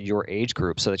least for your age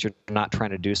group, so that you're not trying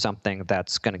to do something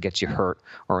that's going to get you hurt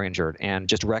or injured. And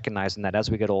just recognizing that as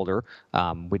we get older,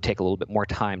 we take a little bit more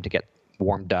time to get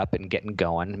warmed up and getting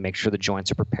going, and make sure the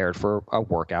joints are prepared for a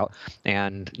workout.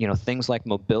 And things like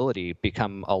mobility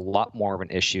become a lot more of an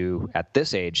issue at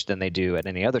this age than they do at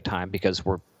any other time, because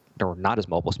we're not as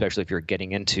mobile, especially if you're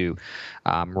getting into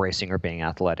racing or being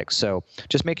athletic. So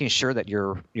just making sure that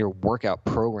your workout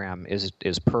program is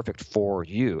perfect for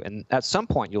you. And at some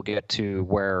point you'll get to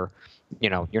where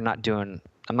you're not doing,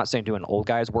 I'm not saying do an old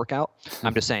guy's workout.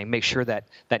 I'm just saying make sure that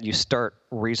you start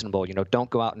reasonable. Don't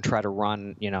go out and try to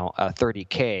run, a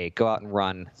 30K. Go out and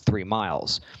run 3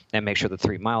 miles, and make sure the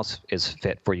 3 miles is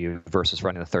fit for you versus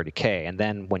running the 30K. And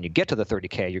then when you get to the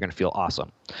 30K, you're going to feel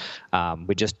awesome.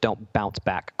 We just don't bounce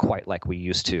back quite like we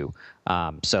used to.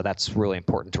 So that's really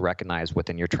important to recognize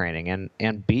within your training,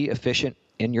 and be efficient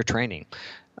in your training.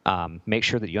 Make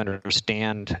sure that you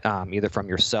understand, either from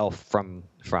yourself, from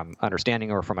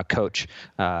understanding, or from a coach,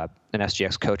 an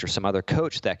SGX coach or some other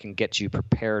coach that can get you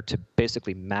prepared to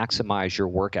basically maximize your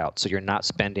workout. So you're not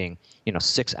spending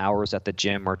 6 hours at the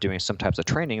gym or doing some types of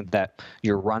training, that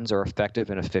your runs are effective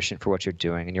and efficient for what you're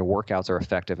doing, and your workouts are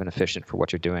effective and efficient for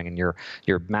what you're doing, and you're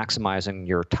maximizing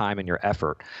your time and your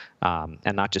effort,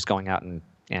 and not just going out and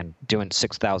and doing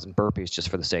 6,000 burpees just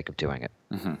for the sake of doing it.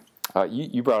 Mm-hmm.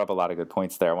 You brought up a lot of good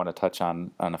points there. I want to touch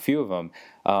on a few of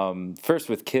them. First,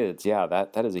 with kids, yeah,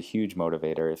 that is a huge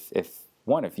motivator.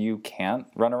 If you can't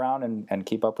run around and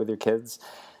keep up with your kids,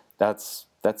 that's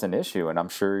an issue, and I'm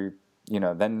sure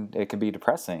then it can be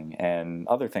depressing, and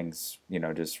other things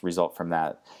just result from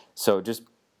that. So just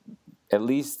at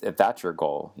least if that's your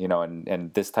goal,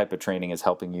 and this type of training is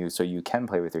helping you so you can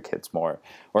play with your kids more.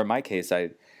 Or in my case,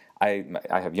 I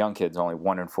have young kids, only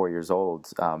 1 and 4 years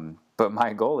old. But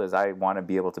my goal is I want to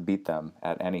be able to beat them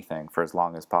at anything for as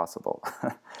long as possible.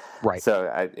 Right.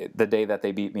 So the day that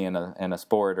they beat me in a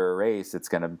sport or a race, it's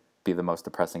going to be the most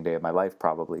depressing day of my life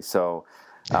probably. So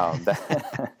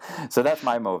so that's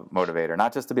my motivator,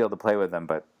 not just to be able to play with them,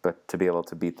 but to be able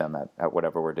to beat them at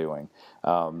whatever we're doing.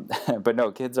 But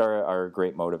no, kids are a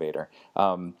great motivator.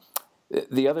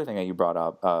 The other thing that you brought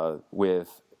up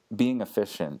with being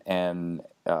efficient and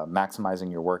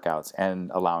maximizing your workouts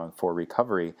and allowing for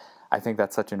recovery, I think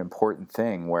that's such an important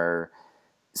thing, where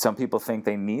some people think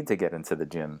they need to get into the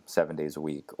gym 7 days a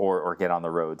week or get on the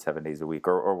road 7 days a week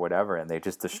or whatever, and they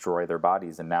just destroy their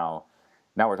bodies. And now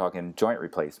we're talking joint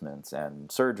replacements and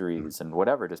surgeries and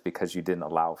whatever, just because you didn't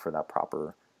allow for that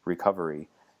proper recovery.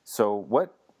 So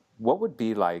what would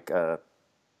be like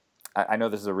I know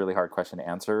this is a really hard question to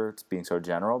answer, it's being so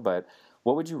general, but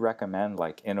what would you recommend,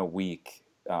 like in a week,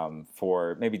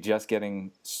 for maybe just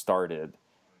getting started,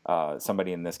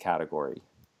 somebody in this category?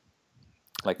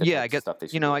 Like the Yeah, I types of get, stuff they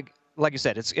should do. like you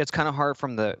said, it's kind of hard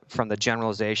from the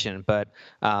generalization, but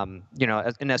in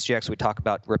SGX we talk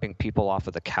about ripping people off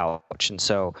of the couch, and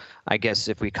so I guess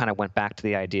if we kind of went back to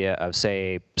the idea of,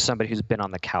 say, somebody who's been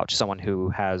on the couch, someone who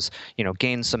has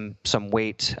gained some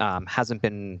weight, hasn't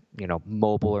been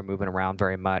mobile or moving around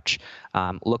very much,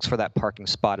 looks for that parking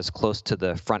spot as close to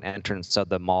the front entrance of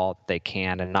the mall that they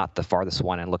can, and not the farthest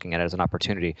one, and looking at it as an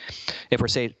opportunity. If we're,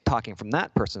 say, talking from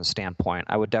that person's standpoint,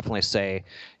 I would definitely say,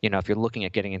 if you're looking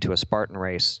at getting into a Spartan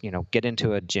race, get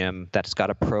into a gym that's got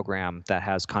a program that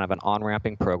has kind of an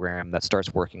on-ramping program that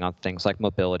starts working on things like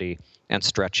mobility and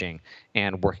stretching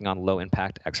and working on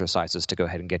low-impact exercises to go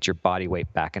ahead and get your body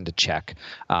weight back into check,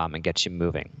 and get you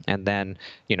moving. And then,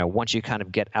 once you kind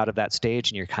of get out of that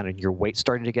stage and your weight's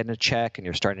starting to get into check and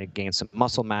you're starting to gain some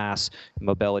muscle mass,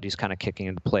 mobility's kind of kicking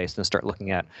into place, then start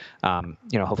looking at,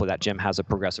 hopefully that gym has a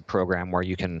progressive program where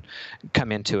you can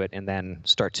come into it and then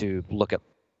start to look at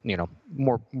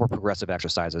more progressive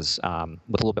exercises,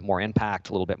 with a little bit more impact,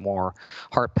 a little bit more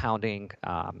heart pounding,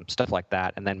 stuff like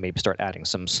that, and then maybe start adding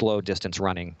some slow distance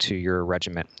running to your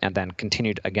regimen, and then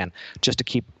continue to, again, just to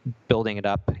keep building it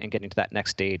up and getting to that next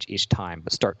stage each time.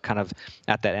 But start kind of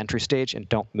at that entry stage and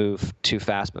don't move too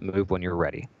fast, but move when you're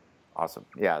ready. Awesome.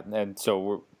 Yeah, and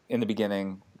so in the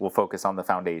beginning, we'll focus on the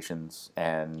foundations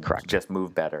and Correct. Just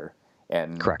move better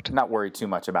and Correct. Not worry too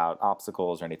much about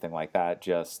obstacles or anything like that.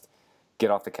 Just get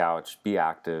off the couch, be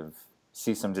active,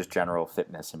 see some just general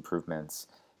fitness improvements,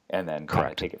 and then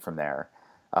kind of take it from there.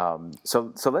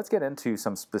 So let's get into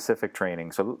some specific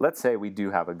training. So let's say we do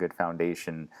have a good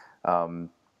foundation.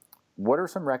 What are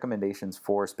some recommendations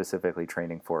for specifically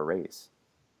training for a race?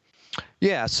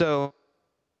 Yeah, so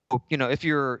if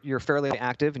you're fairly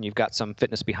active and you've got some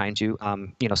fitness behind you,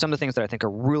 some of the things that I think are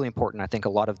really important, I think a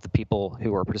lot of the people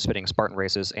who are participating in Spartan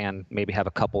races and maybe have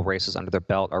a couple races under their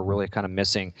belt are really kind of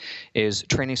missing, is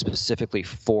training specifically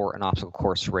for an obstacle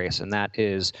course race. And that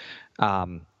is,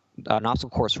 an obstacle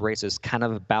course race is kind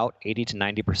of about 80 to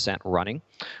 90% running.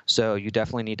 So you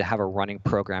definitely need to have a running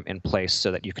program in place so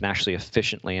that you can actually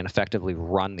efficiently and effectively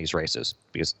run these races,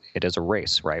 because it is a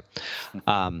race, right?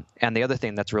 And the other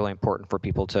thing that's really important for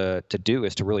people to do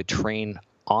is to really train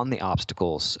on the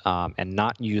obstacles, and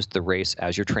not use the race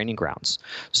as your training grounds.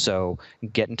 So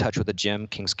get in touch with the gym.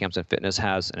 King's Camps Fitness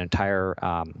has an entire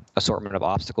assortment of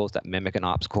obstacles that mimic an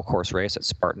obstacle course race at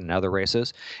Spartan and other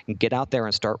races. And get out there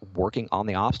and start working on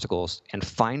the obstacles and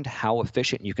find how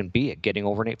efficient you can be at getting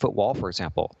over an 8-foot wall, for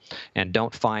example. And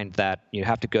don't find that you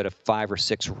have to go to 5 or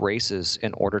 6 races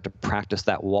in order to practice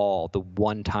that wall the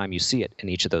one time you see it in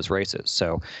each of those races.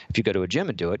 So if you go to a gym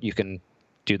and do it, you can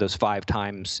do those 5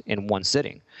 times in one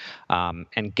sitting,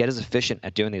 and get as efficient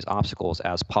at doing these obstacles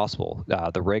as possible.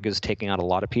 The rig is taking out a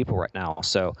lot of people right now,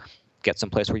 so get some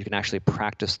place where you can actually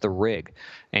practice the rig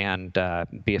and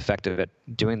be effective at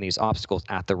doing these obstacles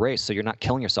at the race, so you're not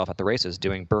killing yourself at the races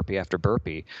doing burpee after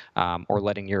burpee, or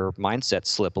letting your mindset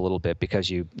slip a little bit because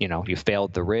you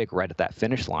failed the rig right at that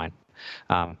finish line.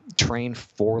 Train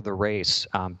for the race,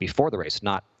 before the race,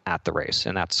 not at the race,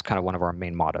 and that's kind of one of our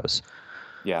main mottos.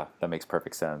 Yeah, that makes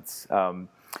perfect sense.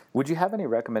 Would you have any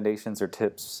recommendations or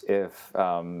tips if,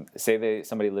 say,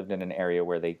 somebody lived in an area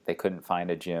where they couldn't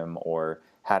find a gym, or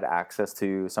had access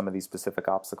to some of these specific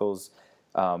obstacles,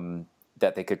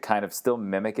 that they could kind of still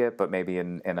mimic it, but maybe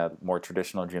in a more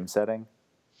traditional gym setting?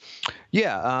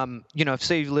 Yeah, if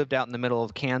say you lived out in the middle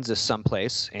of Kansas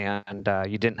someplace and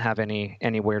you didn't have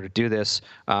anywhere to do this,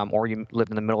 or you lived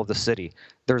in the middle of the city,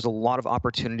 there's a lot of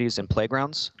opportunities in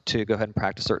playgrounds to go ahead and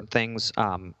practice certain things.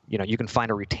 You can find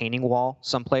a retaining wall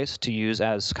someplace to use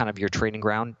as kind of your training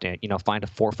ground. Find a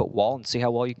 4-foot wall and see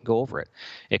how well you can go over it.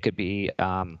 It could be,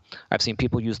 I've seen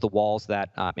people use the walls that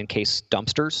encase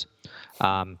dumpsters,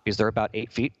 because they're about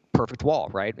 8 feet. Perfect wall,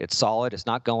 right? It's solid. It's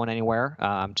not going anywhere.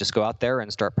 Just go out there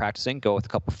and start practicing. Go with a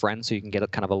couple friends so you can get a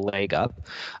kind of a leg up.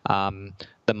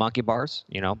 The monkey bars,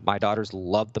 my daughters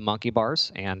love the monkey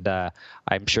bars, and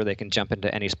I'm sure they can jump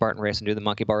into any Spartan race and do the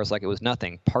monkey bars like it was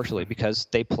nothing, partially because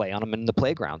they play on them in the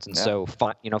playgrounds. And so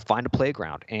find a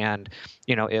playground. And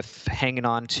if hanging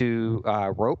on to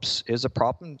ropes is a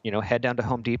problem, head down to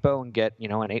Home Depot and get an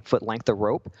 8-foot length of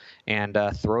rope and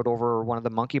throw it over one of the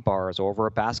monkey bars, or over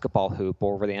a basketball hoop,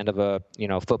 or over the end of a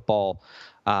football,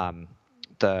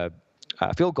 the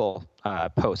field goal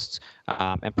posts,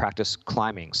 and practice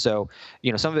climbing. So,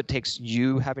 some of it takes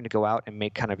you having to go out and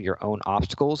make kind of your own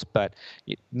obstacles, but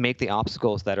make the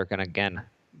obstacles that are going to, again,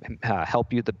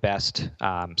 help you the best.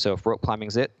 So if rope climbing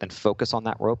is it, then focus on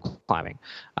that rope climbing.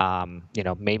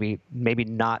 Maybe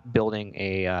not building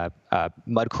a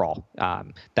mud crawl.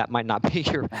 That might not be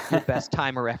your best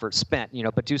time or effort spent,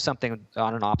 but do something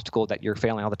on an obstacle that you're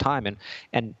failing all the time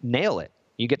and nail it.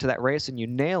 You get to that race and you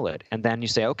nail it, and then you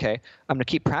say, okay, I'm going to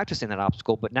keep practicing that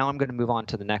obstacle, but now I'm going to move on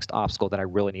to the next obstacle that I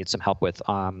really need some help with.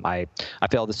 I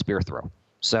failed the spear throw.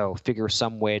 So figure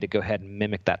some way to go ahead and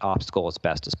mimic that obstacle as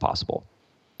best as possible.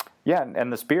 Yeah,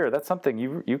 and the spear, that's something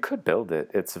you could build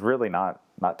it. It's really not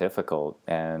difficult.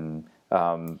 And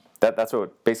that's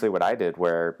basically what I did,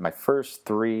 where my first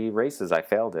 3 races I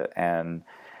failed it, and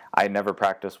I never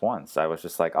practiced once. I was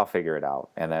just like, I'll figure it out.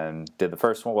 And then did the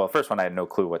first one. Well, the first one I had no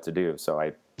clue what to do, so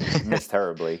I missed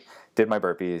terribly. Did my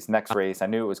burpees. Next race, I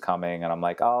knew it was coming, and I'm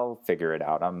like, I'll figure it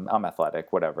out. I'm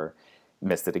athletic, whatever.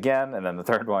 Missed it again, and then the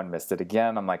third one, missed it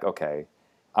again. I'm like, okay,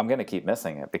 I'm going to keep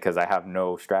missing it because I have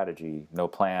no strategy, no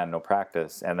plan, no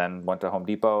practice. And then went to Home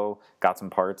Depot, got some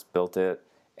parts, built it,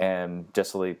 and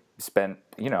just really spent,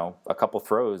 a couple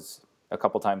throws a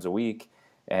couple times a week,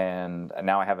 and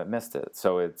now I haven't missed it.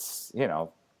 So it's,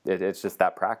 it's just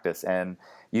that practice. And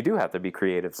you do have to be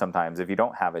creative sometimes. If you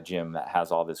don't have a gym that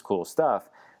has all this cool stuff,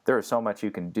 there is so much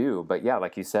you can do. But yeah,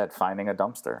 like you said, finding a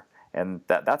dumpster. And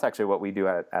that's actually what we do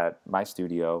at my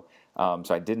studio. So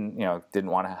I didn't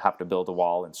want to have to build a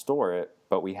wall and store it,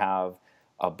 but we have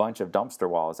a bunch of dumpster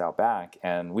walls out back,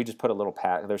 and we just put a little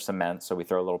pad. There's cement, so we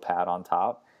throw a little pad on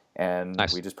top, and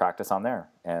Nice. we just practice on there.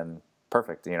 And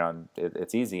perfect,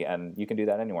 it's easy, and you can do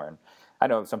that anywhere. And I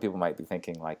know some people might be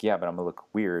thinking like, yeah, but I'm gonna look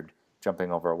weird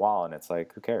jumping over a wall, and it's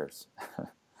like, who cares?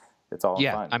 It's all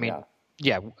fun. I mean,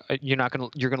 you're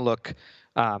gonna look.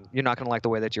 You're not going to like the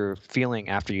way that you're feeling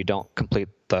after you don't complete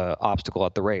the obstacle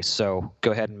at the race. So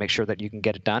go ahead and make sure that you can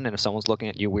get it done. And if someone's looking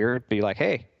at you weird, be like,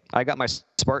 hey, I got my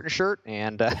Spartan shirt,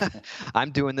 and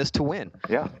I'm doing this to win.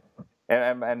 Yeah.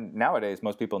 And nowadays,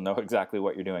 most people know exactly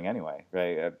what you're doing anyway,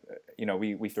 right?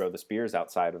 We throw the spears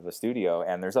outside of the studio,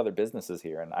 and there's other businesses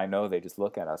here, and I know they just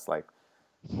look at us like,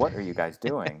 what are you guys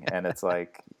doing? And it's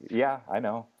like, yeah, I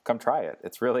know. Come try it.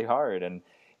 It's really hard. And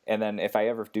then if I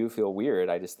ever do feel weird,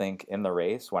 I just think in the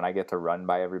race, when I get to run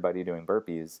by everybody doing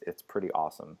burpees, it's pretty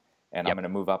awesome. And I'm going to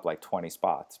move up like 20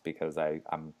 spots because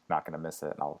I'm not going to miss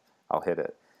it, and I'll hit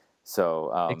it.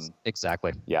 So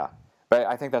Exactly. Yeah. But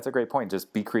I think that's a great point.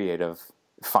 Just be creative.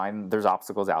 There's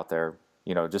obstacles out there.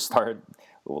 Just start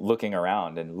looking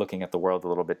around and looking at the world a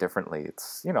little bit differently.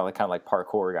 It's, kind of like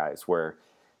parkour guys where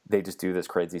they just do this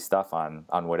crazy stuff on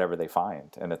whatever they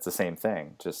find. And it's the same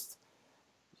thing. Just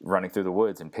running through the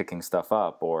woods and picking stuff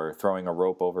up, or throwing a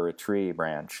rope over a tree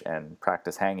branch and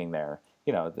practice hanging there.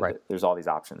 Right. There's all these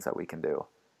options that we can do.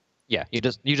 Yeah, you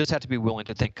just have to be willing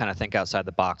to think outside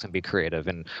the box and be creative.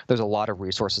 And there's a lot of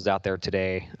resources out there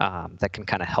today that can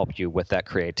kind of help you with that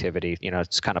creativity.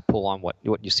 Just kind of pull on what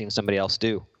you've seen somebody else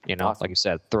do. Awesome. Like you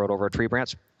said, throw it over a tree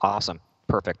branch. Awesome,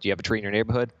 perfect. You have a tree in your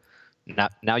neighborhood.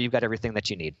 Now you've got everything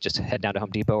that you need. Just head down to Home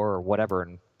Depot or whatever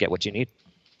and get what you need.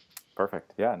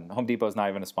 Perfect. Yeah, and Home Depot's not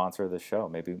even a sponsor of this show.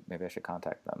 Maybe I should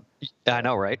contact them. I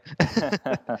know, right?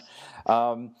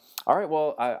 All right.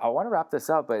 Well, I want to wrap this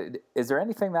up, but is there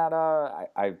anything that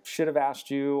I should have asked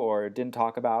you or didn't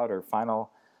talk about, or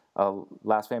final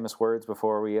last famous words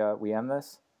before we end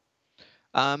this?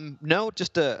 No,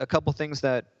 just a couple things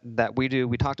that we do.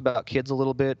 We talked about kids a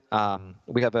little bit.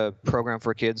 We have a program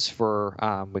for kids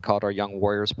we call it our Young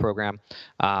Warriors program.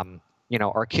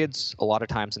 our kids a lot of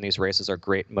times in these races are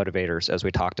great motivators, as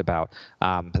we talked about.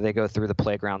 They go through the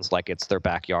playgrounds like it's their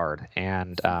backyard,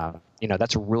 and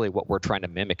that's really what we're trying to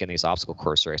mimic in these obstacle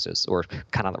course races. We're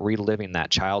kind of reliving that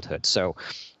childhood. So,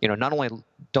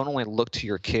 don't only look to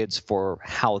your kids for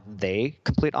how they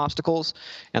complete obstacles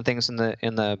and things in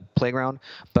the playground,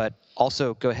 but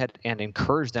also go ahead and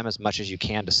encourage them as much as you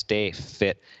can to stay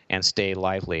fit and stay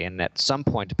lively. And at some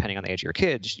point, depending on the age of your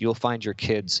kids, you'll find your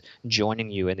kids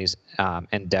joining you in these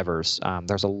endeavors.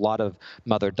 There's a lot of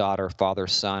mother, daughter, father,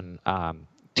 son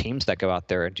teams that go out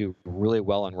there and do really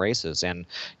well in races. And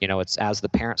it's as the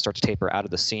parents start to taper out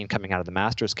of the scene, coming out of the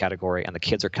masters category, and the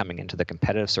kids are coming into the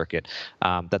competitive circuit,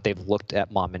 that they've looked at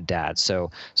mom and dad.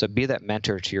 So be that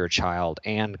mentor to your child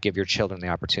and give your children the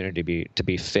opportunity to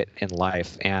be fit in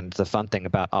life. And the fun thing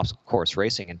about obstacle course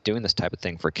racing and doing this type of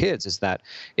thing for kids is that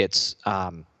it's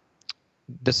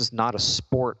this is not a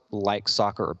sport like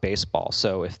soccer or baseball.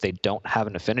 So if they don't have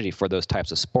an affinity for those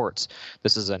types of sports,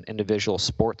 this is an individual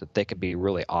sport that they could be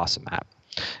really awesome at.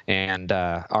 And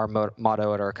our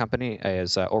motto at our company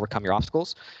is overcome your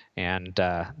obstacles. And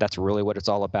that's really what it's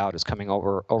all about, is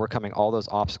overcoming all those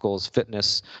obstacles,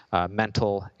 fitness,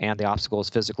 mental, and the obstacles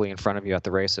physically in front of you at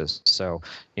the races. So,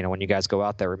 when you guys go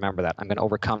out there, remember that. I'm going to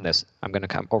overcome this. I'm going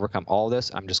to overcome all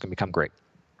this. I'm just going to become great.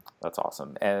 That's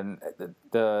awesome. And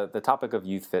the topic of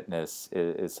youth fitness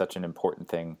is such an important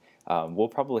thing. We'll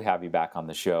probably have you back on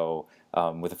the show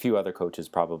with a few other coaches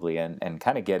probably, and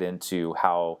kind of get into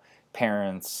how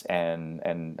parents and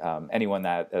anyone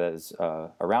that is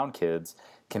around kids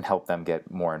can help them get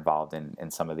more involved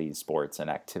in some of these sports and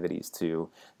activities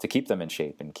to keep them in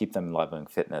shape and keep them loving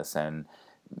fitness. And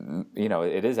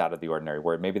it is out of the ordinary,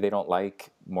 where maybe they don't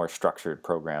like more structured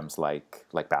programs like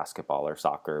basketball or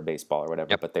soccer or baseball or whatever,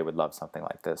 Yep. But they would love something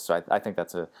like this. So I think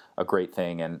that's a great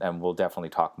thing, and we'll definitely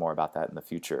talk more about that in the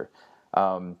future.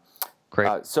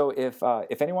 Great. So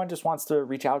if anyone just wants to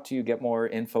reach out to you, get more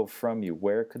info from you,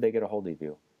 where could they get a hold of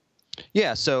you?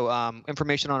 Yeah, so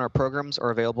information on our programs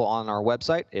are available on our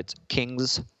website. It's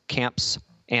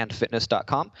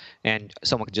kingscampsandfitness.com, and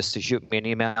someone can just shoot me an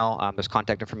email. There's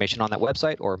contact information on that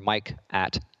website, or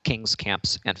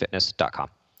mike@kingscampsandfitness.com.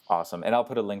 Awesome. And I'll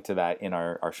put a link to that in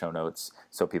our show notes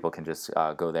so people can just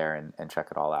go there and check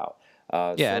it all out.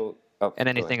 And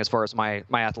anything as far as my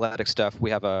athletic stuff,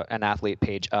 we have an athlete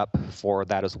page up for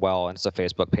that as well, and it's a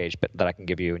Facebook page that I can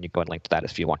give you, and you can go and link to that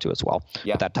if you want to as well.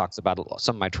 Yeah. But that talks about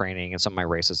some of my training and some of my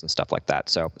races and stuff like that,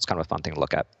 so it's kind of a fun thing to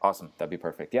look at. Awesome. That'd be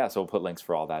perfect. Yeah, so we'll put links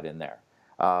for all that in there.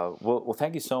 Well,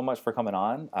 thank you so much for coming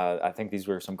on. I think these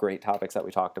were some great topics that we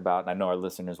talked about, and I know our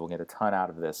listeners will get a ton out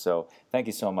of this, so thank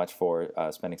you so much for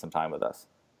spending some time with us.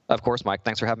 Of course, Mike.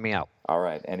 Thanks for having me out. All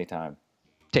right. Anytime.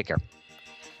 Take care.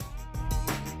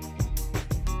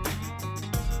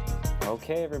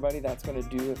 Okay, everybody, that's going to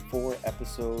do it for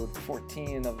episode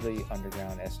 14 of the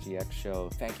Underground SGX show.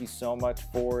 Thank you so much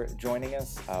for joining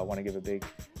us. I want to give a big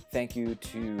thank you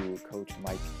to Coach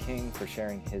Mike King for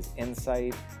sharing his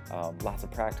insight. Lots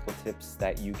of practical tips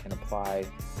that you can apply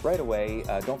right away.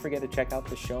 Don't forget to check out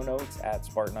the show notes at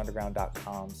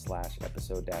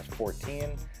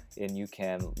spartanunderground.com/episode-14. And you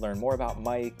can learn more about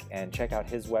Mike and check out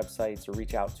his websites, or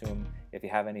reach out to him if you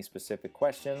have any specific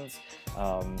questions.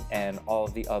 And all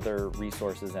of the other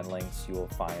resources and links you will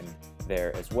find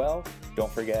there as well.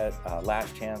 Don't forget,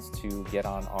 last chance to get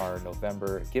on our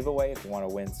November giveaway if you want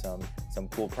to win some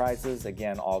cool prizes.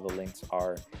 Again, all the links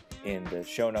are in the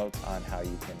show notes on how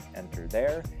you can enter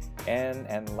there.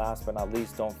 And last but not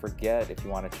least, don't forget, if you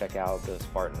want to check out the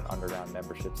Spartan Underground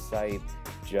membership site,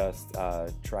 just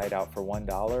try it out for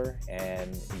 $1,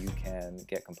 and you can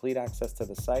get complete access to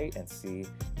the site and see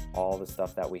all the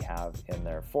stuff that we have in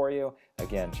there for you.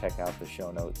 Again, check out the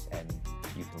show notes and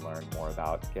you can learn more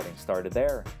about getting started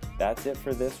there. That's it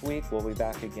for this week. We'll be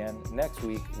back again next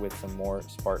week with some more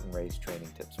Spartan race training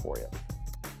tips for you.